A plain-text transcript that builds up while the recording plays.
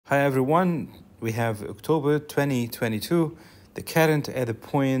Hi everyone, we have October 2022. The current at the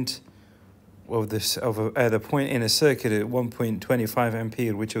point at the point in a circuit at 1.25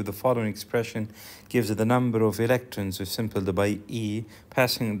 ampere, which of the following expression gives the number of electrons, or simple by E,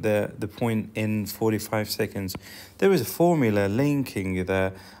 passing the point in 45 seconds. There is a formula linking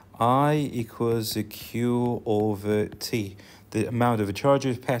the I equals Q over T, the amount of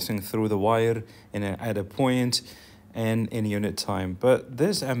charges passing through the wire at a point and in unit time. But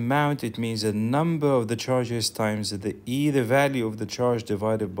this amount, it means the number of the charges times the E, the value of the charge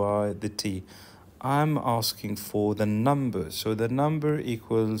divided by the T. I'm asking for the number. So the number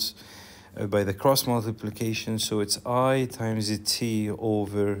equals by the cross multiplication. So it's I times the T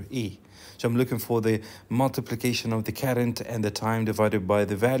over E. So I'm looking for the multiplication of the current and the time divided by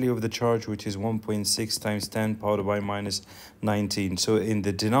the value of the charge, which is 1.6 times 10 powered by minus 19. So in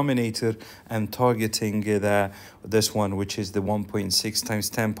the denominator, I'm targeting this one, which is the 1.6 times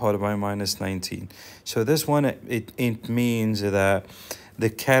 10 powered by minus 19. So this one, it means that the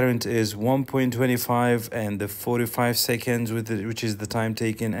current is 1.25 and the 45 seconds, which is the time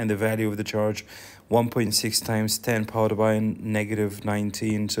taken, and the value of the charge 1.6 times 10 powered by negative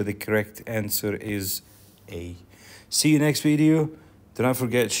 19. So the correct answer is A. See you next video. Do not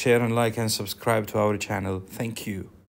forget, share and like and subscribe to our channel. Thank you.